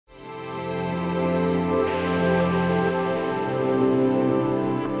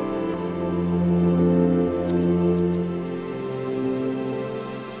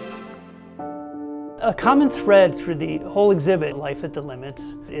A common thread through the whole exhibit, Life at the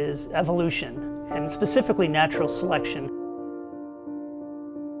Limits, is evolution, and specifically natural selection.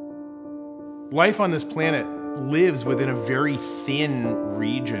 Life on this planet lives within a very thin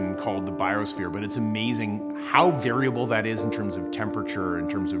region called the biosphere, but it's amazing how variable that is in terms of temperature, in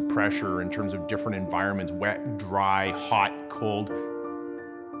terms of pressure, in terms of different environments, wet, dry, hot, cold.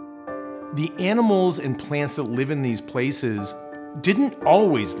 The animals and plants that live in these places didn't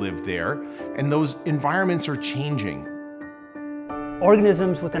always live there, and those environments are changing.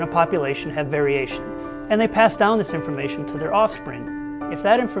 Organisms within a population have variation, and they pass down this information to their offspring. If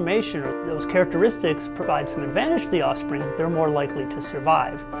that information or those characteristics provide some advantage to the offspring, they're more likely to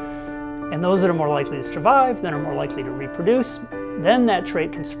survive. And those that are more likely to survive then are more likely to reproduce. Then that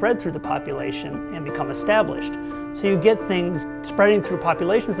trait can spread through the population and become established. So you get things spreading through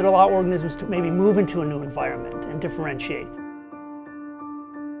populations that allow organisms to maybe move into a new environment and differentiate.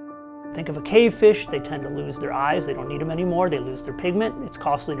 Think of a cave fish, they tend to lose their eyes, they don't need them anymore, they lose their pigment, it's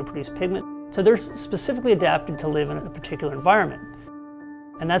costly to produce pigment. So they're specifically adapted to live in a particular environment.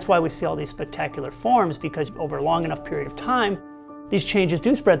 And that's why we see all these spectacular forms, because over a long enough period of time, these changes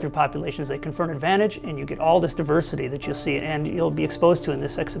do spread through populations, they confer an advantage, and you get all this diversity that you'll see and you'll be exposed to in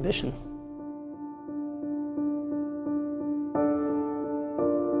this exhibition.